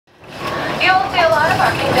hello to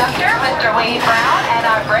our conductor, Mr. Wade Brown, and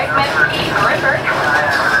our brakeman, Pete Grifford.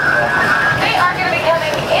 They are going to be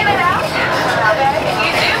coming in and out today. If you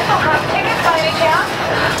do still have tickets by any chance,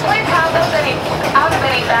 please have those out of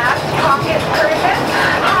any bags, pockets, purses.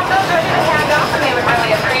 Have those ready to hand off, and they would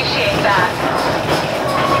really appreciate that.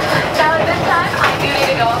 Now at this time, I do need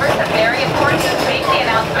to go over some very important safety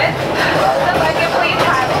announcements. So if I could please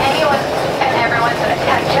have anyone and everyone's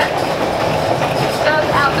attention. Those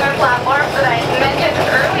outdoor platforms that I mentioned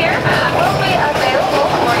earlier will be available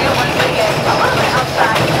for you once we get a little bit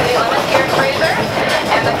outside city limits here at Fraser,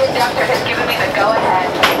 and the conductor has given me the go-ahead.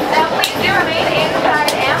 Now please do remain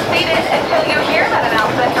inside and seated until you hear that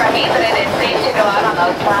announcement from me that it is safe to go out on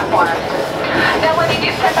those platforms. Now when you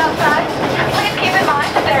do step outside, please keep in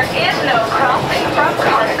mind that there is no crossing from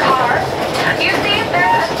car to car. You see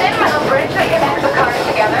there's a thin metal bridge that connects the cars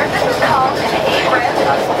together. This is called an apron.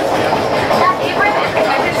 That apron is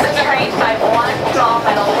connected to the train by one small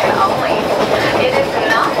metal pin only. It is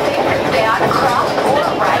not safe to stand, cross, or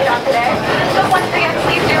ride on today. So once again,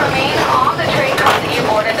 please do remain on the train car that you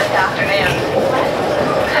boarded this afternoon.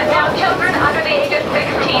 Now children under the age of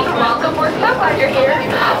 16, welcome. We're so glad you're here.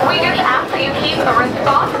 We just ask that you keep a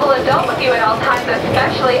responsible adult with you at all times,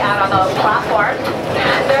 especially out on those platforms.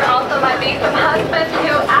 There also might be some husbands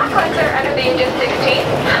who act like they're under the age of 16,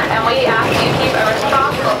 and we ask that you keep a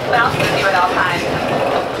responsible spouse with you at all times.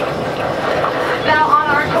 Now on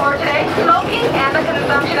our tour today, smoking and the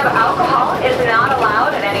consumption of alcohol is not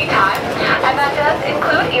allowed at any time, and that does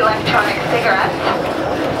include electronic cigarettes.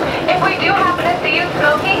 If we do happen to see you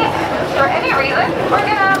smoking for any reason, we're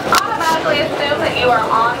going to automatically assume that you are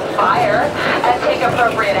on fire and take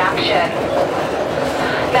appropriate action.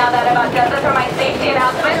 Now that about does it for my safety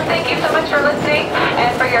announcements. Thank you so much for listening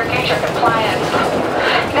and for your future compliance.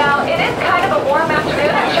 Now, it is kind of a warm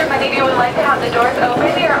afternoon. I'm sure many of you would like to have the doors open.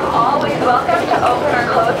 You're always welcome to open or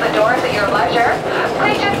close the doors at your leisure.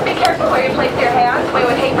 Please just be careful where you place your hands. We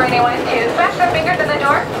would hate for anyone to smash their fingers in the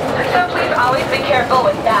door, so please always be careful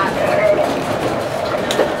with that.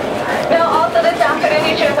 Now, also this afternoon,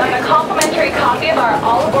 you should have found a complimentary copy of our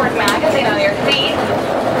All Aboard magazine on your seat.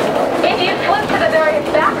 If you flip to the very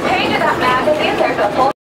back page of that magazine,